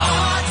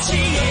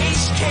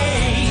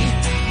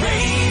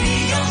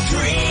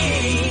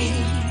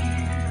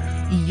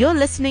You're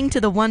listening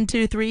to the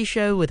 123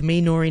 show with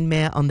me, Noreen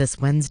Mayer, on this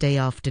Wednesday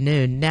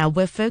afternoon. Now,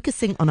 we're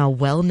focusing on our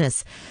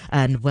wellness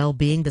and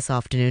well-being this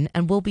afternoon,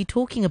 and we'll be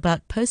talking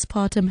about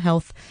postpartum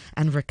health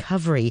and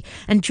recovery.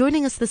 And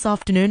joining us this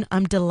afternoon,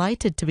 I'm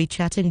delighted to be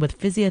chatting with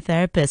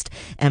physiotherapist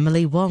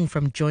Emily Wong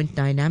from Joint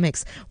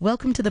Dynamics.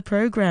 Welcome to the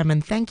program,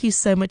 and thank you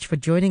so much for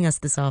joining us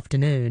this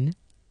afternoon.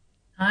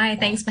 Hi,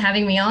 thanks for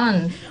having me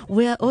on.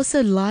 We're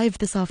also live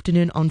this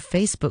afternoon on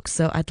Facebook,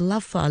 so I'd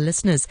love for our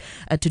listeners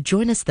to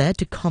join us there,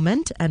 to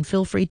comment, and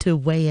feel free to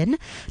weigh in.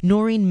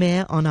 Noreen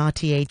Mayer on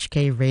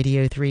RTHK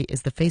Radio 3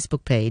 is the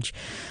Facebook page.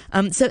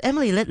 So,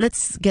 Emily,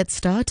 let's get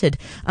started.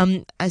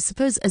 I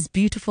suppose as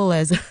beautiful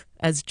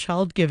as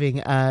child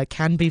giving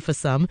can be for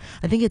some,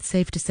 I think it's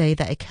safe to say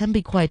that it can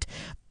be quite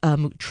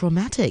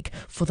traumatic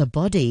for the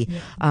body,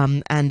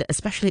 and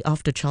especially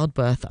after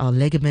childbirth, our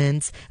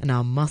ligaments and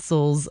our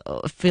muscles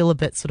feel a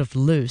bit sort of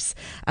loose.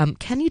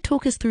 Can you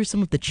talk us through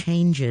some of the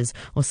changes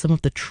or some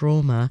of the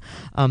trauma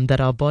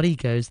that our body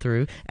goes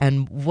through,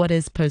 and what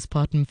is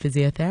postpartum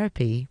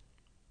physiotherapy?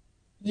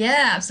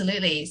 Yeah,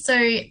 absolutely. So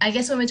I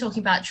guess when we're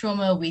talking about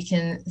trauma, we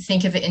can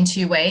think of it in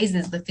two ways.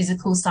 There's the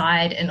physical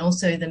side and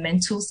also the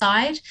mental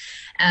side.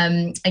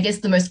 I guess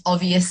the most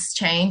obvious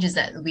change is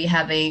that we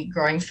have a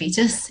growing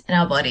fetus in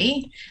our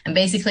body. And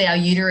basically our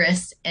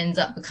uterus ends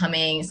up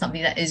becoming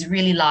something that is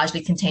really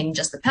largely contained in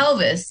just the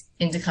pelvis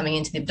into coming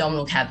into the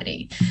abdominal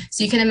cavity.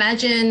 So you can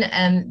imagine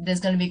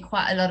there's going to be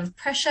quite a lot of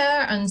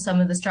pressure on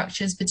some of the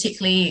structures,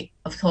 particularly,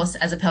 of course,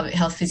 as a pelvic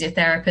health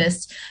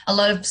physiotherapist, a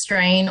lot of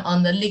strain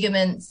on the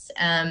ligaments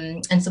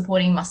and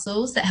supporting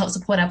muscles that help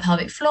support our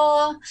pelvic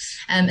floor,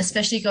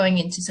 especially going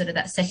into sort of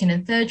that second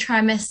and third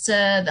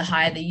trimester. The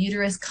higher the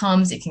uterus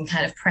comes, it can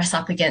kind of press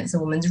up against a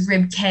woman's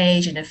rib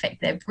cage and affect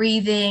their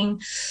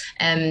breathing.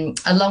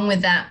 Along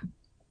with that,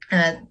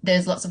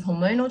 there's lots of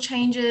hormonal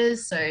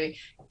changes. So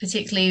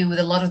particularly with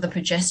a lot of the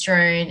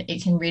progesterone,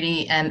 it can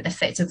really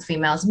affect a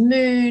female's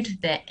mood,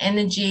 their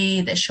energy,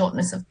 their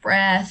shortness of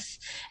breath.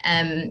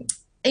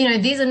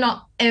 These are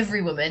not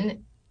every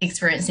woman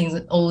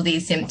experiencing all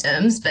these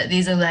symptoms, but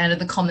these are kind of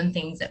the common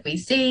things that we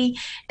see.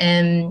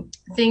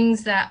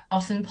 Things that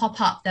often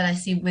pop up that I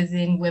see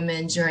within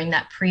women during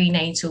that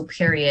prenatal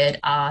period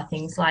are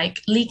things like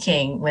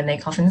leaking when they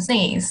cough and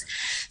sneeze.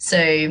 So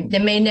they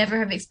may never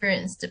have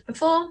experienced it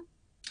before,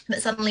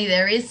 but suddenly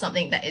there is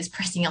something that is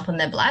pressing up on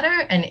their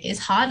bladder, and it is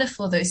harder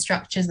for those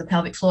structures, the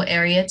pelvic floor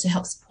area, to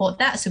help support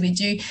that. So we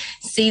do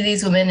see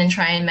these women and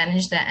try and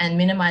manage that and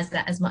minimize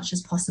that as much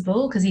as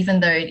possible, because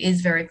even though it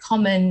is very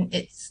common,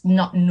 it's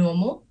not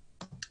normal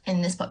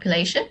in this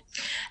population.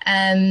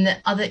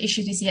 Other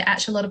issues we see are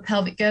actually a lot of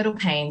pelvic girdle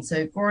pain,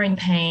 so groin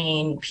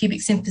pain,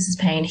 pubic symphysis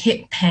pain,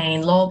 hip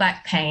pain, lower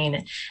back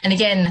pain. And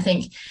again, I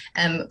think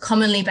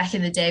commonly back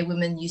in the day,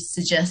 women used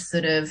to just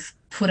sort of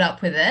put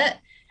up with it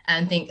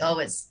and think, oh,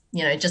 it's,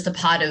 just a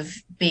part of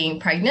being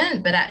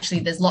pregnant. But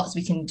actually, there's lots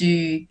we can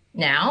do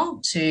now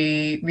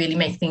to really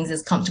make things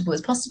as comfortable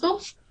as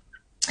possible.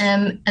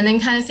 And then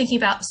kind of thinking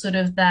about sort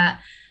of that,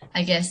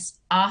 I guess,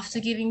 after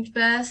giving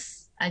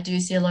birth, I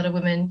do see a lot of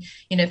women,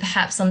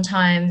 perhaps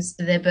sometimes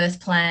their birth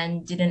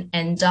plan didn't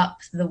end up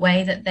the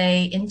way that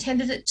they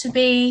intended it to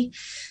be.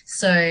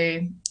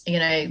 So,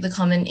 the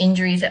common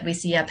injuries that we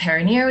see are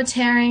perineal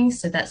tearing.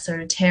 So that's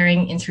sort of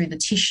tearing in through the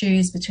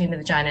tissues between the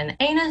vagina and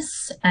the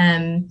anus.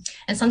 And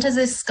sometimes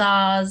those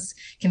scars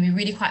can be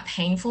really quite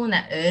painful in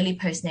that early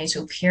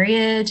postnatal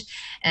period.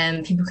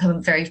 And people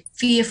become very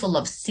fearful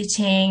of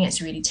sitting.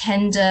 It's really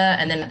tender.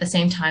 And then at the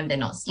same time, they're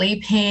not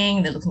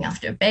sleeping. They're looking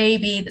after a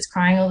baby that's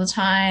crying all the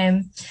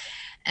time.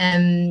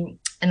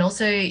 And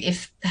also,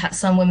 if perhaps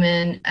some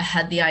women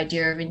had the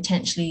idea of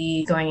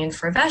intentionally going in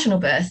for a vaginal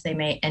birth, they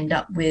may end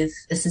up with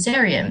a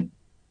cesarean.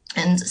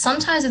 And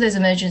sometimes those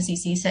emergency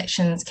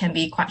C-sections can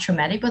be quite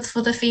traumatic, both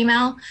for the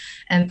female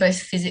and both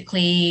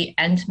physically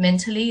and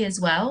mentally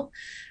as well.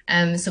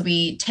 So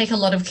we take a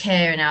lot of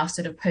care in our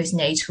sort of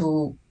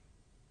postnatal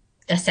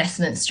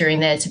assessments during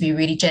there to be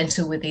really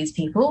gentle with these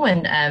people.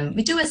 And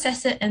we do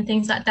assess it and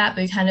things like that,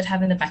 but we kind of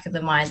have in the back of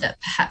the mind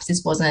that perhaps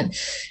this wasn't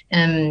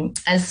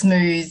as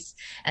smooth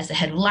as the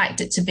head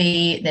liked it to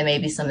be. There may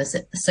be some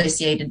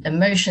associated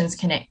emotions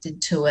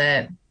connected to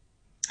it.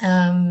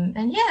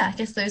 And yeah, I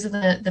guess those are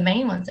the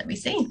main ones that we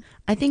see.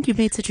 I think you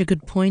made such a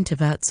good point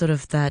about sort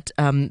of that,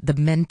 the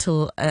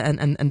mental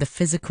and the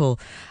physical.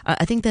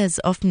 I think there's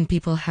often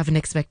people have an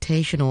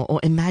expectation or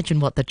imagine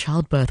what the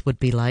childbirth would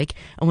be like.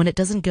 And when it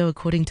doesn't go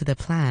according to their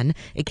plan,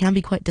 it can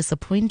be quite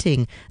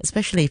disappointing,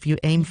 especially if you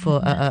aim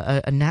for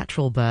a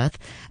natural birth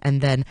and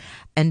then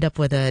end up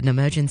with an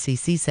emergency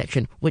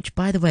C-section, which,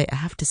 by the way, I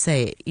have to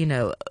say,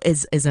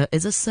 is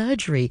a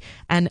surgery.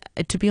 And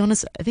to be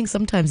honest, I think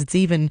sometimes it's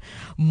even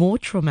more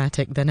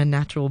traumatic than a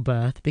natural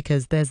birth,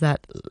 because there's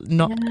that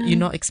you're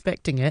not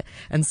expecting it,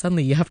 and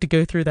suddenly you have to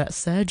go through that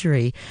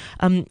surgery.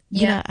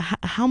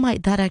 How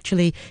might that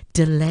actually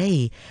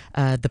delay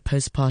the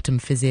postpartum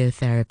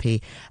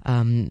physiotherapy?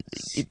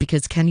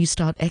 Because can you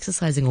start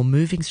exercising or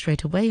moving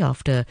straight away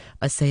after,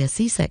 say, a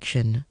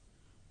C-section?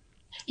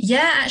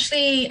 Yeah,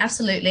 actually,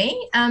 absolutely.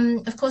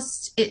 Of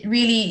course, it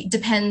really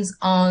depends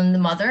on the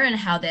mother and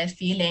how they're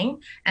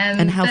feeling.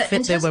 And how But in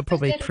fit they terms were of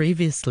probably presenting,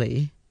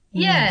 previously.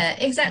 Yeah.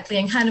 yeah, exactly,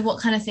 and kind of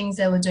what kind of things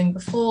they were doing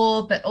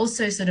before, but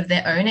also sort of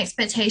their own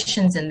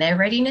expectations and their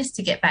readiness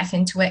to get back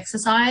into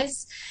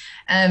exercise,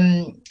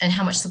 and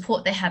how much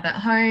support they have at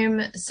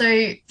home.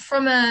 So,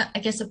 from I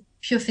guess, a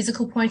pure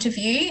physical point of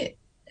view,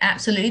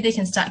 absolutely, they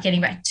can start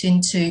getting back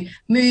into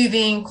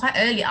moving quite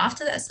early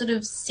after that sort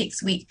of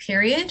 6 week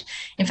period.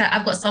 In fact,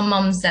 I've got some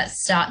mums that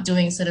start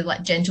doing sort of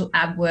like gentle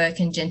ab work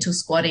and gentle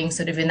squatting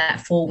sort of in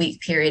that 4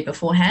 week period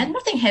beforehand.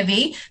 Nothing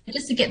heavy, but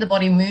just to get the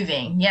body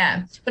moving.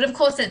 Yeah. But of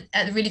course, it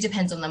really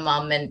depends on the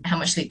mum and how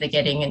much sleep they're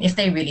getting and if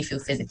they really feel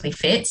physically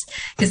fit.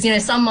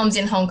 Because, some mums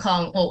in Hong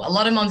Kong, or a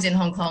lot of mums in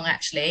Hong Kong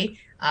actually,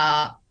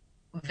 are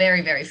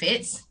very, very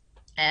fit.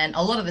 And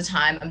a lot of the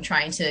time, I'm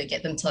trying to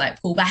get them to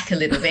like pull back a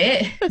little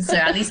bit. So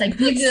at least I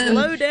give them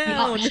Slow the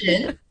down.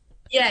 option.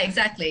 Yeah,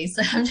 exactly.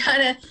 So I'm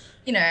trying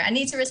to, I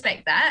need to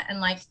respect that. And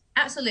like,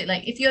 absolutely,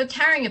 like if you're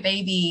carrying a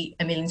baby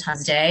a million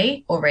times a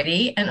day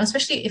already, and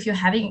especially if you're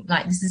having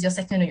like this is your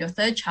second or your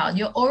third child,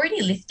 you're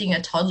already lifting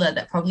a toddler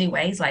that probably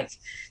weighs like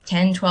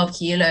 10, 12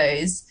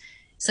 kilos.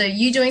 So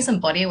you doing some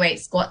body weight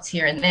squats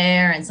here and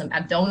there and some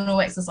abdominal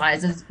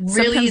exercises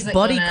really Sometimes isn't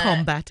body gonna,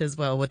 combat as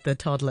well with the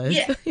toddlers.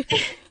 yeah,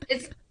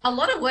 it's a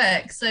lot of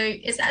work. So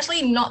it's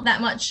actually not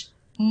that much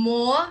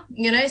more.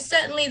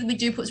 Certainly we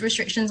do put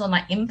restrictions on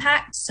like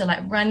impact. So like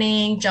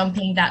running,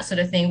 jumping, that sort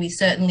of thing. We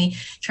certainly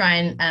try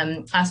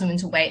and ask women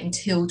to wait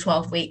until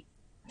 12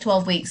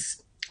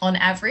 weeks on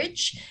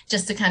average,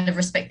 just to kind of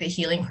respect the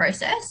healing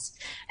process.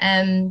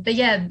 But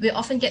yeah, we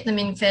often get them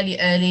in fairly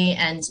early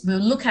and we'll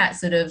look at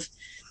sort of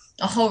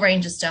a whole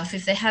range of stuff.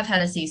 If they have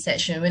had a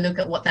C-section, we look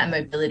at what that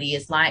mobility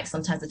is like.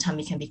 Sometimes the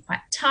tummy can be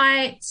quite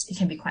tight, it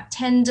can be quite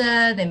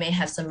tender. They may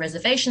have some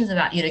reservations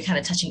about, kind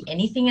of touching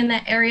anything in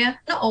that area.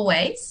 Not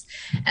always.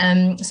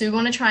 So we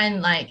want to try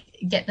and like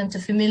get them to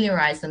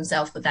familiarize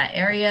themselves with that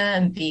area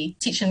and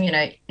teach them,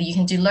 you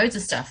can do loads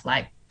of stuff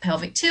like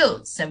pelvic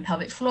tilts and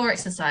pelvic floor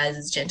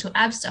exercises, gentle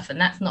ab stuff,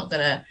 and that's not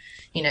gonna,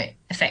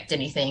 affect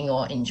anything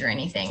or injure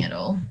anything at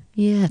all.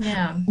 Yeah.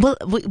 Yeah. Well,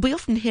 we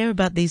often hear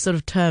about these sort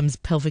of terms,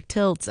 pelvic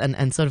tilts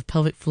and sort of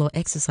pelvic floor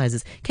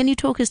exercises. Can you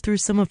talk us through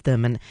some of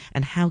them and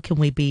how can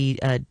we be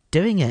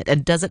doing it?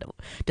 And does it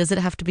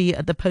have to be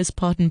at the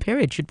postpartum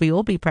period? Should we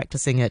all be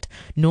practicing it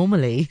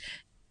normally?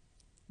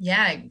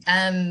 Yeah,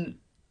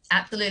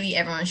 absolutely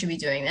everyone should be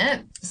doing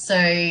it. So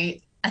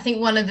I think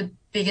one of the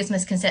biggest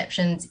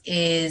misconceptions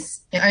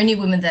is only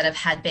women that have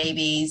had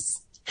babies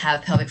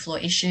have pelvic floor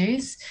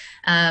issues.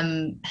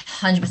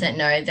 100%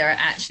 no, there are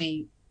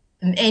actually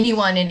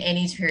anyone in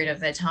any period of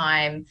their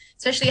time,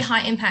 especially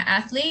high impact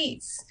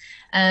athletes,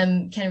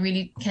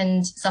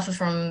 can suffer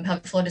from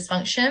pelvic floor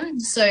dysfunction.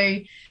 So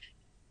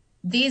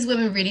these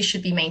women really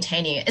should be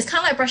maintaining it. It's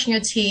kind of like brushing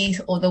your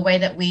teeth or the way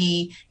that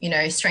we,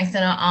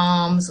 strengthen our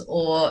arms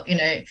or,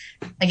 I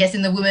guess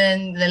in the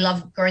women, they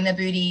love growing their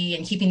booty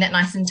and keeping that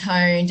nice and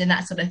toned and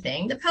that sort of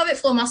thing. The pelvic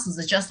floor muscles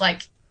are just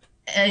like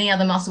any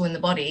other muscle in the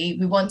body.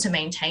 We want to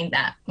maintain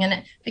that.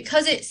 And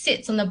because it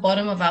sits on the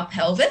bottom of our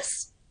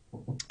pelvis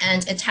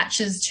and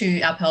attaches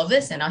to our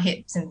pelvis and our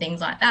hips and things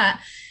like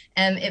that,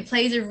 it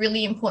plays a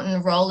really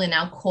important role in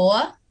our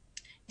core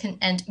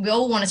and we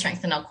all want to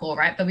strengthen our core,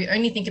 right? But we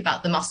only think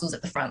about the muscles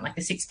at the front, like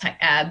the six pack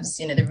abs,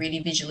 the really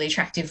visually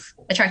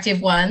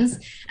attractive ones.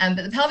 But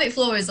the pelvic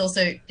floor is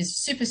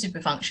super, super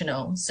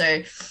functional.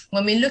 So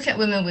when we look at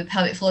women with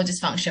pelvic floor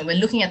dysfunction, we're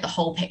looking at the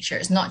whole picture.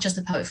 It's not just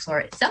the pelvic floor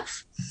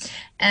itself.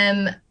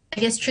 I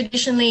guess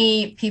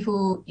traditionally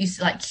people used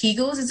to like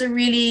Kegels is a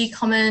really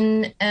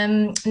common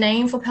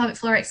name for pelvic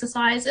floor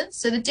exercises.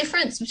 So the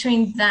difference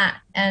between that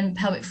and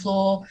pelvic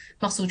floor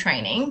muscle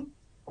training,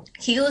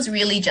 Kegels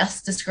really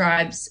just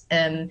describes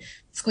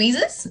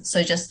squeezes.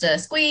 So just a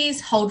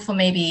squeeze, hold for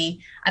maybe,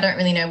 I don't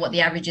really know what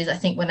the average is. I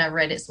think when I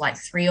read it's like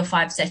 3 or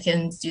 5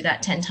 seconds, do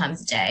that 10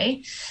 times a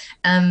day.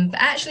 But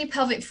actually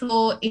pelvic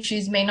floor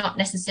issues may not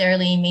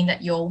necessarily mean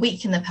that you're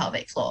weak in the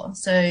pelvic floor.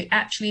 So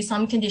actually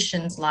some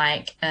conditions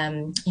like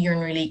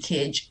urinary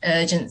leakage,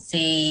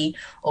 urgency,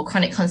 or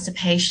chronic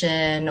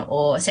constipation,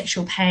 or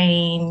sexual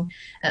pain,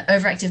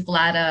 overactive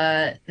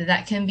bladder,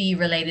 that can be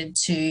related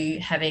to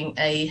having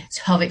a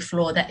pelvic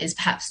floor that is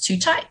perhaps too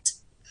tight.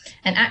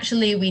 And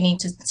actually, we need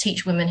to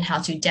teach women how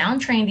to down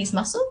train these To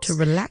muscles.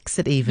 relax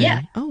it Yeah,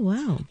 even. Oh,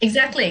 wow.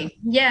 exactly.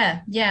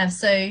 Yeah, yeah.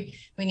 So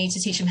we need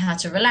to teach them how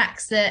to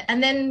relax it.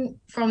 And then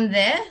from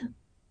there,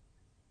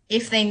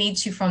 if they need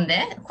to from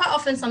there, quite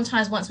often,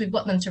 sometimes once we've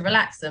got them to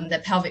relax them, their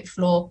pelvic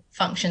floor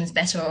functions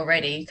better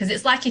already. Because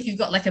it's like if you've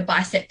got like a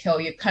bicep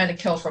curl, you kind of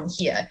curl from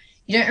here.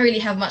 You don't really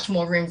have much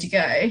more room to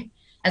go.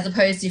 As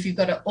opposed to if you've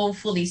got it all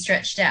fully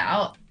stretched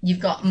out, you've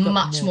got You've got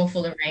much more. more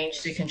fuller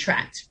range to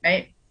contract,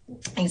 right?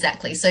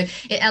 Exactly. So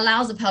it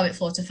allows the pelvic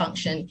floor to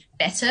function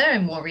better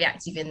and more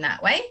reactive in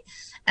that way.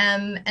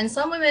 And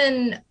some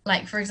women,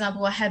 like for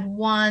example, I had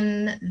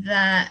one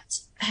that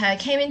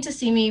came in to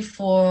see me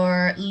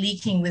for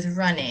leaking with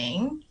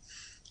running,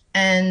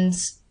 and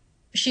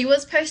she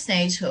was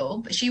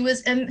postnatal, but she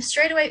was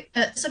straight away,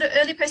 sort of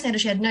early postnatal.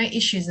 She had no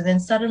issues, and then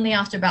suddenly,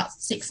 after about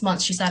 6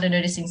 months, she started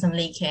noticing some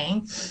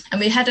leaking, and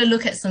we had to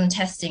look at some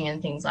testing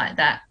and things like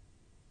that.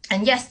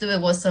 And yes, there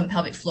was some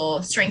pelvic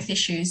floor strength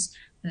issues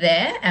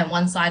there, and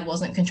one side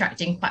wasn't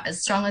contracting quite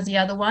as strong as the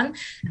other one.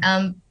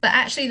 But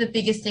actually, the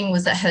biggest thing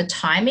was that her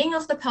timing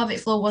of the pelvic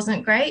floor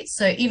wasn't great.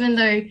 So even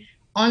though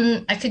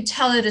I could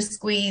tell her to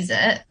squeeze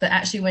it, but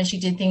actually when she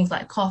did things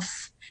like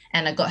cough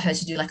and I got her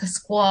to do like a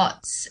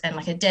squat and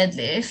like a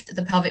deadlift,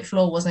 the pelvic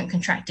floor wasn't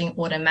contracting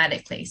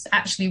automatically. So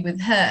actually with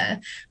her,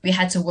 we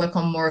had to work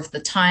on more of the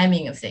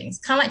timing of things.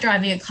 Kind of like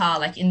driving a car.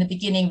 Like in the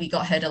beginning, we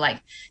got her to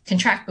like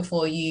contract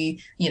before you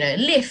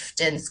lift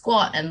and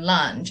squat and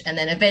lunge. And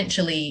then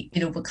eventually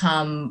it'll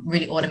become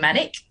really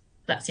automatic.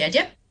 That's the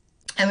idea.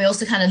 And we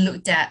also kind of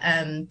looked at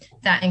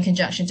that in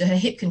conjunction to her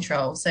hip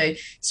control. So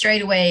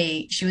straight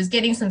away, she was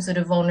getting some sort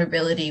of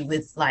vulnerability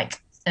with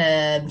like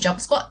jump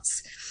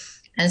squats.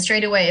 And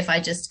straight away, if I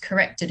just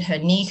corrected her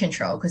knee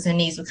control, because her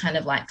knees were kind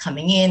of like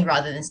coming in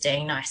rather than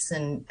staying nice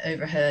and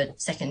over her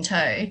second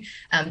toe,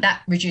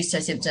 that reduced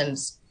her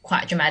symptoms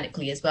quite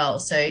dramatically as well.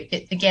 So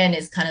it again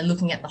is kind of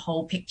looking at the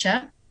whole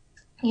picture.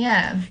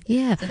 Yeah.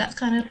 Yeah. So that's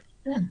kind of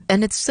yeah.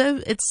 And it's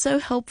so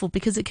helpful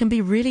because it can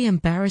be really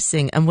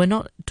embarrassing, and we're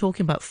not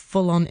talking about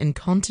full on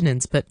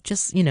incontinence, but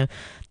just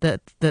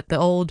the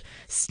old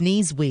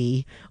sneeze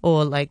wee,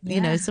 or like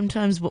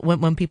sometimes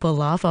when people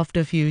laugh after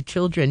a few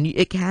children,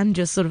 it can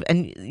just sort of,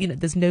 and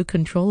there's no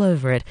control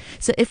over it.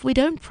 So if we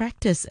don't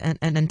practice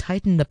and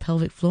tighten the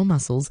pelvic floor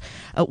muscles,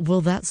 will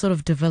that sort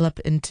of develop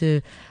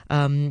into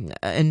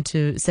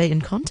say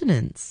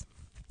incontinence?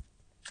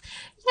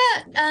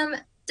 Yeah.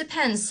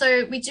 Depends.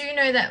 So we do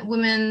know that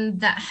women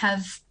that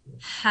have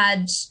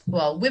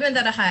women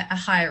that are a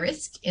higher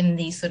risk in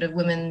the sort of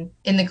women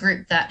in the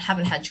group that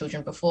haven't had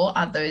children before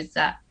are those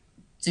that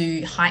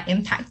do high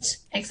impact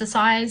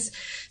exercise.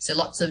 So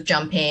lots of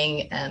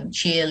jumping,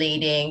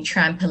 cheerleading,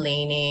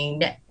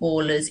 trampolining,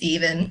 netballers,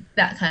 even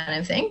that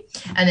kind of thing.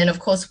 And then, of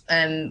course,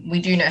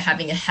 we do know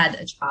having had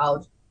a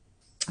child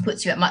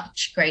puts you at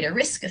much greater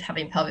risk of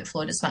having pelvic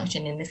floor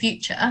dysfunction in the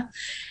future.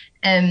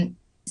 A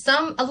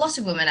lot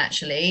of women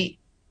actually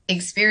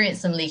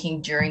experience some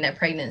leaking during their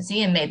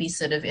pregnancy and maybe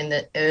sort of in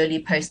the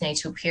early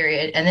postnatal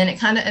period, and then it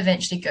kind of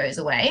eventually goes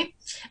away,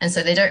 and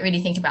so they don't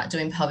really think about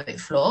doing pelvic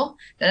floor.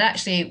 But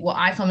actually what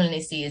I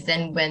commonly see is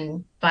then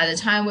when by the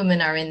time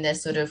women are in their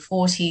sort of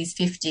 40s,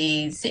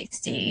 50s,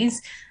 60s,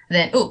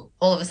 then all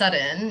of a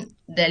sudden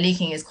their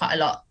leaking is quite a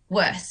lot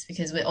worse,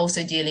 because we're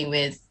also dealing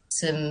with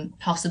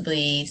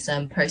possibly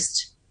some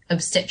post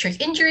obstetric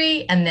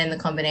injury, and then the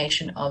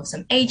combination of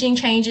some aging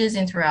changes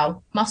into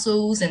our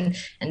muscles and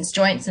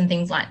joints and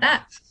things like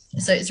that.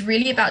 So it's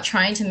really about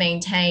trying to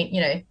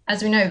maintain,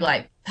 as we know,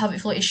 like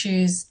pelvic floor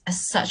issues are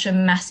such a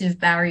massive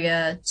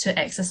barrier to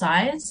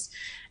exercise.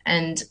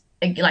 And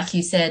like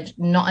you said,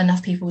 not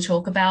enough people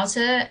talk about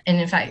it. And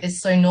in fact,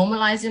 it's so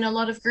normalized in a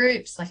lot of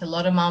groups. Like a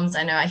lot of moms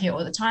I know, I hear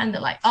all the time, they're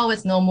like, oh,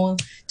 it's normal.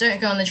 Don't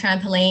go on the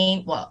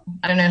trampoline. Well,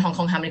 I don't know in Hong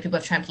Kong how many people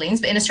have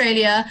trampolines, but in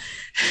Australia,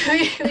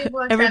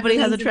 everybody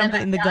has a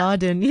trampoline in the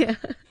garden. Yeah.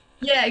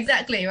 Yeah,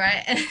 exactly.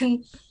 Right.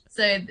 And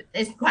so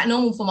it's quite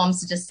normal for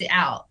moms to just sit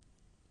out.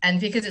 And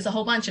because it's a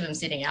whole bunch of them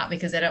sitting out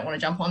because they don't want to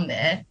jump on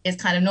there,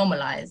 it's kind of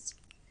normalized.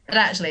 But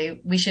actually,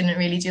 we shouldn't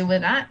really deal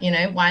with that.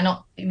 Why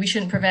not? We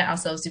shouldn't prevent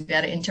ourselves to be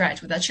able to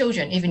interact with our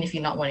children, even if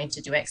you're not wanting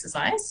to do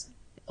exercise,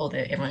 although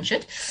everyone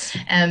should.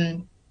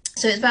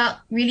 So it's about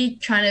really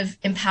trying to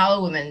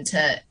empower women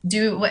to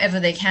do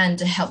whatever they can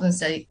to help them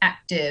stay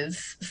active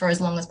for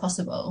as long as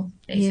possible,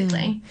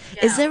 basically.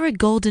 Yeah. Is there a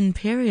golden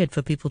period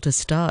for people to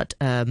start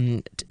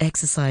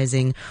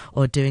exercising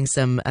or doing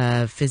some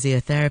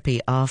physiotherapy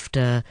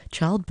after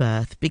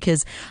childbirth?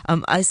 Because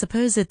I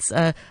suppose it's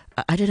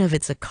I don't know if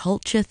it's a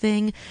culture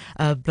thing,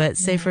 but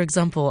say, for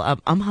example,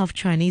 I'm half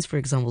Chinese, for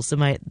example. So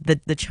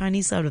the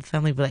Chinese side of the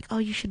family were like, oh,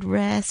 you should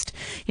rest,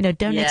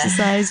 don't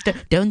exercise,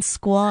 don't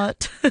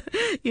squat,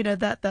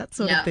 that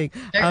sort of thing.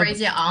 Don't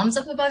raise your arms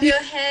up above your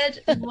head,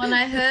 the one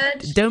I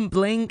heard. Don't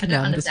blink. I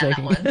don't understand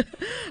that one.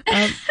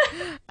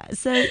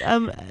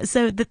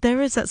 So that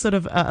there is that sort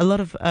of a lot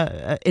of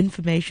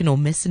information or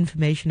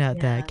misinformation out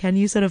there. Can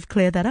you sort of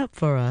clear that up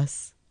for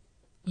us?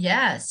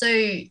 Yeah. So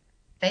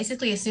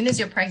basically, as soon as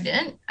you're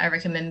pregnant, I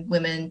recommend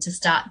women to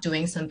start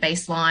doing some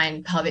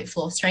baseline pelvic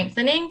floor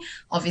strengthening.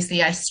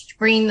 Obviously, I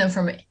screen them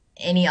from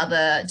any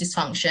other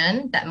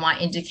dysfunction that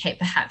might indicate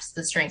perhaps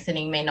the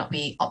strengthening may not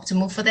be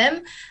optimal for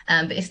them.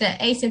 But if they're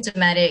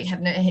asymptomatic,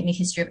 have no any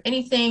history of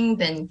anything,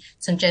 then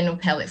some general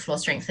pelvic floor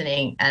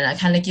strengthening. And I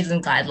kind of give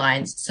them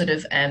guidelines, sort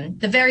of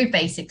the very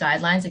basic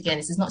guidelines. Again,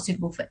 this is not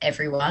suitable for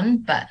everyone,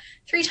 but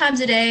 3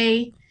 times a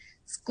day,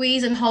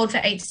 squeeze and hold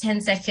for 8 to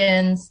 10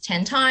 seconds,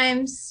 10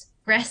 times.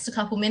 Rest a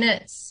couple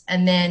minutes,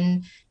 and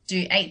then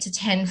do 8 to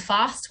 10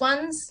 fast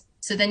ones.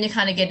 So then you're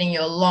kind of getting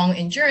your long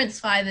endurance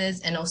fibers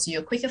and also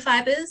your quicker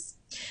fibers.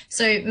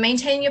 So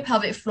maintaining your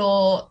pelvic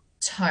floor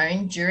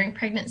tone during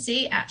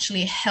pregnancy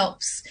actually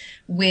helps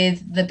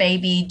with the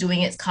baby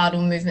doing its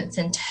caudal movements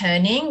and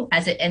turning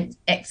as it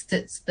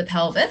exits the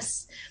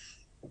pelvis.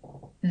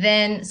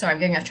 Then, sorry, I'm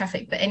going off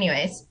traffic, but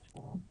anyways,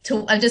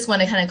 I just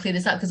want to kind of clear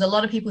this up because a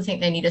lot of people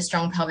think they need a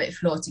strong pelvic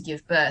floor to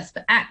give birth,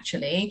 but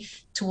actually,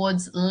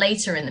 towards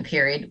later in the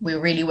period, we're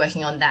really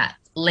working on that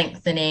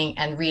lengthening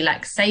and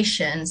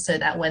relaxation so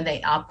that when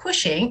they are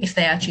pushing, if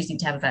they are choosing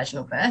to have a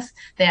vaginal birth,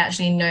 they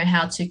actually know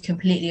how to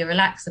completely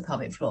relax the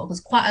pelvic floor.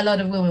 Because quite a lot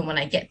of women, when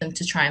I get them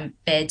to try and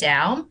bear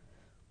down,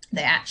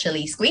 they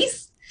actually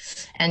squeeze.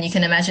 And you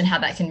can imagine how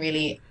that can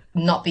really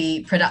not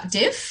be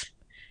productive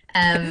if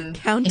you're giving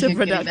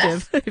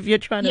Counterproductive birth. if you're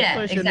trying to Yeah,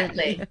 push and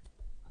exactly.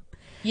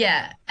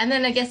 Yeah. And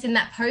then I guess in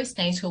that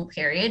postnatal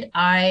period,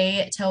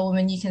 I tell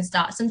women you can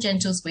start some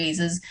gentle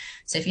squeezes.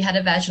 So if you had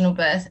a vaginal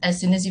birth, as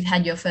soon as you've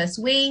had your first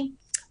wee,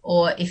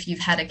 or if you've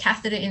had a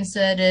catheter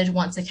inserted,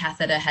 once a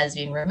catheter has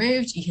been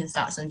removed, you can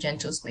start some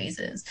gentle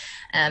squeezes.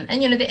 And,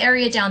 the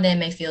area down there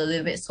may feel a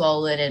little bit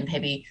swollen and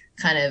maybe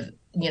kind of,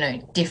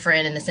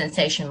 different, and the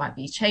sensation might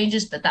be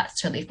changes, but that's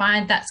totally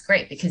fine. That's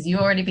great because you've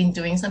already been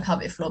doing some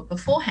pelvic floor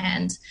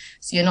beforehand.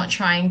 So you're not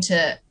trying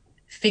to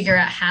figure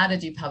out how to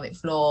do pelvic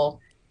floor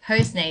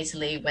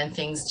postnatally when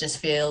things just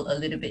feel a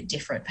little bit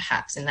different,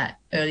 perhaps in that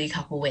early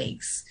couple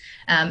weeks,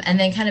 and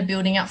then kind of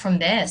building up from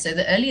there. So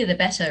the earlier the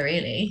better,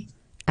 really.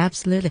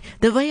 Absolutely.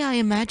 The way I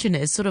imagine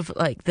it is sort of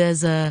like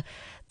there's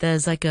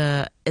like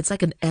it's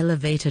like an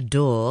elevator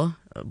door,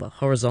 a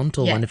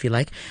horizontal Yeah, one if you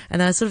like,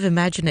 and I sort of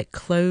imagine it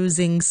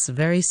closing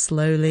very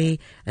slowly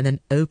and then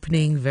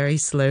opening very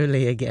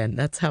slowly again.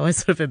 That's how I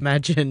sort of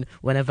imagine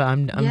whenever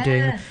I'm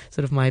doing yeah,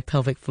 sort of my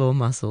pelvic floor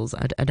muscles.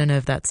 I don't know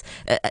if that's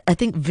I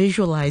think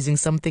visualizing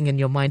something in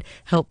your mind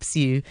helps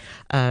you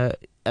do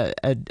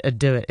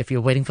it if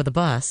you're waiting for the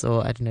bus,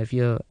 or I don't know if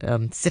you're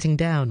sitting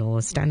down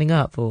or standing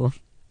up, or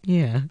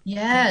yeah.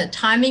 yeah.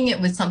 Timing it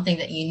with something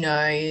that you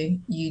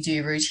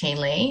do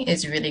routinely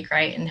is really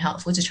great and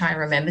helpful to try and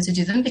remember to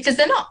do them because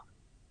they're not,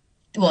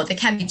 well, they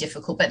can be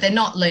difficult, but they're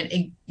not,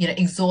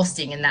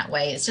 exhausting in that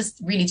way. It's just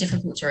really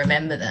difficult to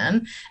remember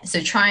them.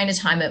 So trying to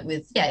time it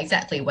with, yeah,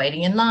 exactly,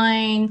 waiting in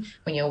line,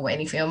 when you're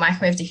waiting for your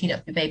microwave to heat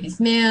up your baby's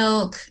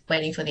milk,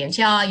 waiting for the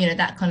MTR,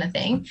 that kind of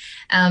thing.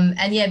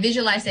 And yeah,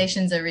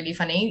 visualizations are really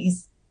funny.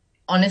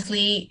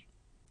 Honestly,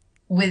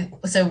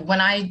 so when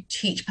I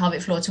teach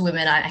pelvic floor to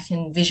women, I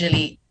can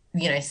visually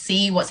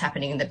see what's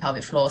happening in the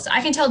pelvic floor, so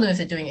I can tell them if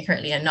they're doing it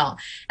correctly or not.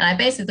 And I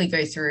basically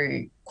go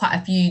through quite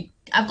a few.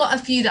 I've got a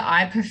few that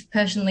I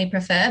personally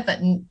prefer, but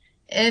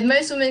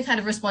most women kind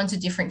of respond to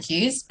different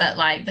cues. But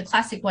like the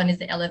classic one is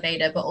the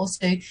elevator, but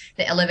also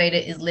the elevator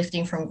is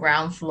lifting from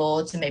ground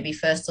floor to maybe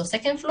first or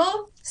second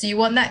floor, so you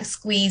want that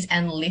squeeze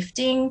and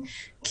lifting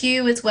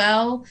cue as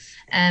well.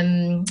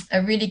 A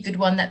really good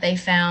one that they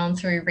found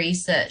through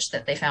research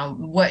that they found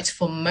worked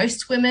for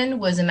most women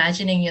was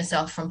imagining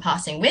yourself from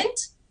passing wind.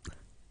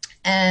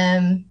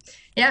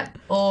 Yeah, That's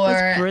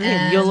or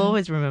brilliant. You'll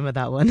always remember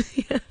that one.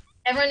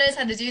 everyone knows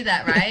how to do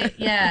that, right?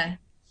 Yeah.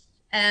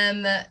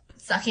 Um,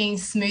 Sucking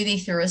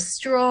smoothie through a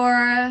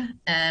straw,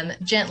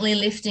 gently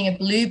lifting a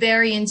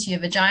blueberry into your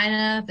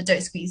vagina, but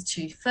don't squeeze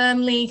too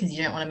firmly because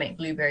you don't want to make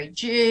blueberry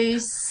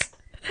juice.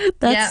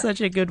 That's Yeah. such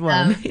a good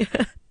one. Um,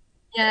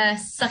 yeah,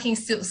 sucking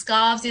silk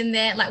scarves in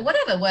there, like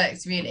whatever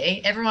works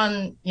really.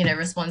 Everyone,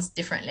 responds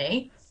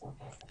differently.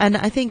 And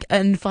I think,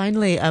 and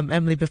finally,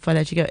 Emily, before I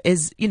let you go,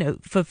 is,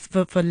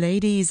 for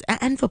ladies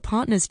and for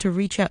partners to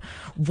reach out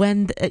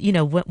when,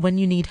 when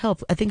you need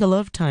help. I think a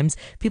lot of times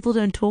people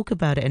don't talk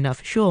about it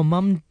enough. Sure,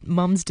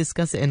 mums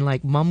discuss it in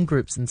like mum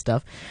groups and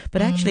stuff,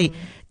 but actually,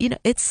 Mm,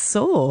 it's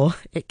sore.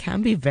 It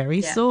can be very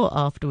yeah. sore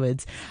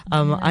afterwards.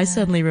 I Yeah.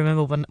 certainly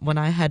remember when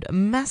I had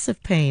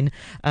massive pain,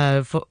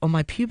 on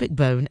my pubic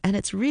bone, and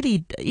it's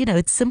really,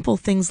 it's simple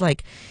things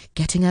like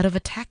getting out of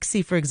a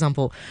taxi, for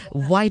example,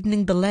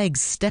 widening the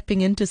legs, stepping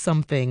into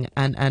something,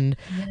 and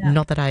Yeah.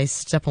 not that I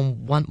step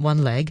on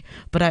one leg,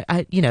 but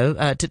I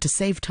to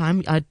save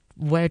time, I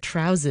wear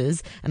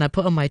trousers and I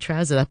put on my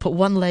trousers. I put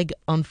one leg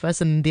on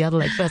first and the other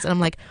leg first, and I'm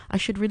like, I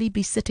should really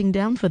be sitting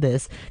down for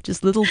this.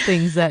 Just little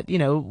things that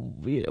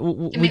Can we make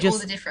all the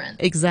just difference.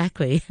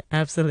 exactly,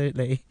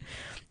 absolutely.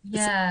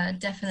 Yeah,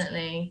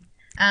 definitely.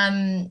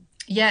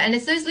 Yeah, and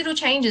it's those little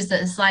changes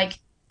that it's like,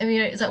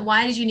 it's like,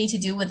 why did you need to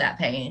deal with that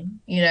pain?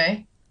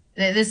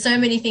 There's so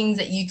many things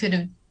that you could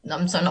have.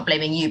 I'm sorry, not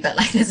blaming you, but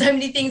like, there's so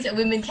many things that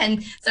women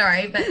can,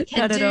 sorry, but can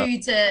Not at all. do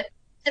to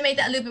make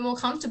that a little bit more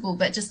comfortable.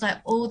 But just like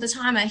all the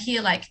time, I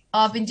hear like,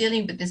 oh, I've been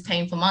dealing with this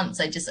pain for months.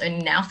 I just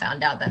only now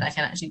found out that I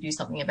can actually do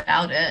something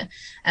about it.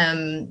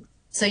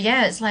 So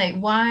yeah, it's like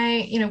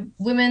why,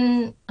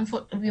 women,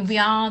 unfortunately, we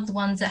are the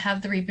ones that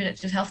have the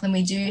reproductive health and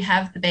we do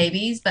have the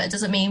babies, but it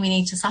doesn't mean we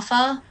need to suffer.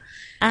 And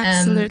I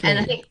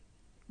Absolutely. think,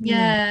 Yeah.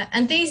 yeah,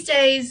 and these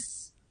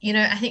days,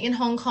 I think in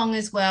Hong Kong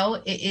as well,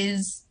 it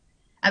is.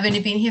 I've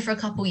only been here for a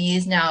couple of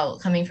years now,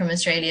 coming from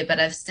Australia, but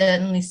I've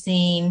certainly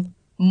seen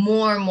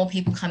more and more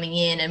people coming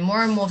in and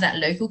more of that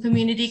local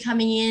community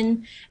coming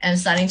in and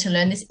starting to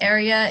learn this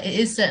area. It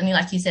is certainly,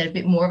 like you said, a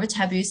bit more of a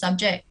taboo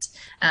subject,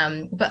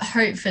 but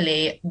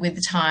hopefully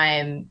with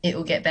time it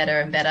will get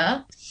better and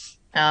better.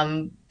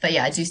 But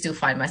yeah, I do still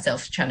find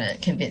myself trying to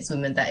convince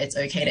women that it's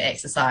okay to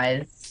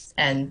exercise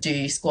and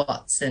do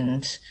squats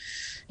and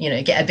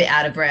get a bit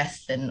out of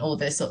breath and all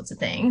those sorts of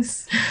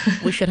things.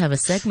 We should have a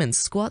segment,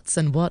 squats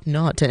and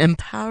whatnot,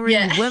 empowering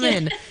Yeah.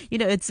 women.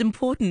 It's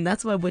important.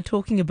 That's why we're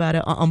talking about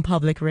it on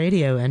public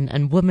radio,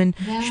 and women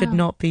should Yeah.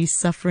 not be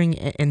suffering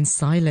in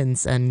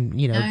silence. And,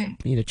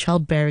 No.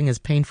 childbearing is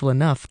painful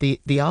enough. The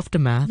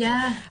aftermath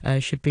Yeah.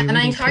 should be And I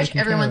really encourage taken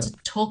care everyone of. to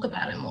talk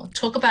about it more.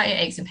 Talk about your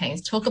aches and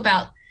pains. Talk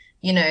about,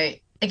 you know,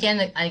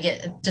 again, I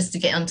get just to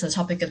get onto the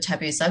topic of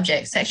taboo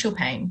subjects, sexual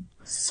pain.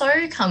 So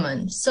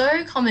common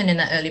in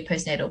that early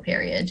postnatal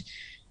period,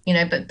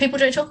 but people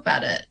don't talk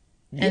about it.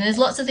 And there's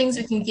lots of things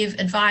we can give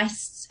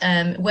advice,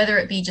 whether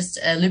it be just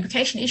a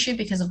lubrication issue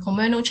because of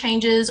hormonal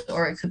changes,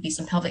 or it could be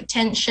some pelvic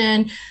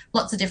tension,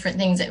 lots of different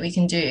things that we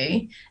can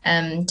do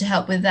to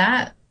help with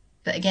that.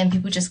 But again,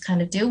 people just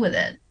kind of deal with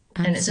it.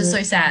 And it's just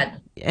so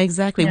sad.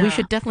 Exactly. We Yeah.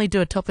 should definitely do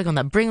a topic on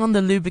that. Bring on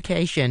the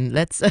lubrication.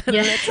 Let's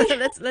Yeah.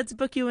 let's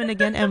book you in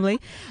again, Emily.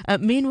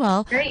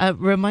 Meanwhile, Great.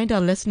 remind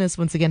our listeners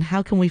once again,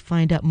 how can we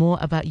find out more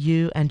about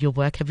you and your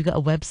work? Have you got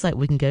a website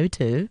we can go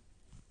to?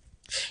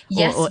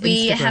 Yes, Or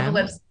we have a Instagram?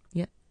 website.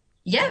 Yeah.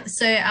 Yeah,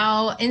 so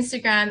our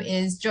Instagram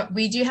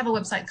we do have a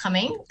website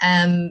coming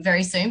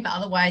very soon, but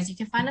otherwise you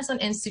can find us on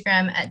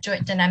Instagram at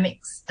Joint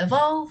Dynamics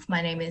Evolve.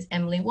 My name is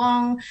Emily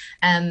Wong,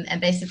 and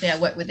basically I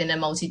work within a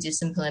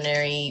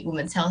multidisciplinary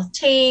women's health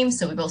team.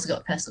 So we've also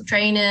got personal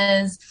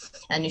trainers,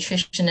 a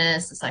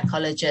nutritionist, a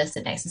psychologist,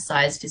 an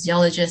exercise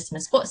physiologist, and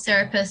a sports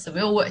therapist. So we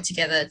all work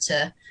together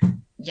to,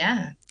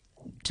 yeah,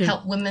 To-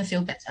 help women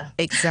feel better.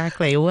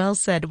 Exactly. Well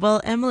said.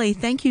 Well, Emily,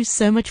 thank you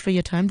so much for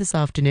your time this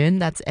afternoon.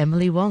 That's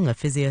Emily Wong, a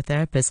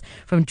physiotherapist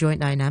from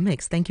Joint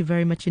Dynamics. Thank you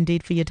very much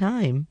indeed for your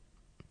time.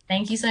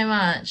 Thank you so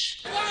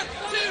much.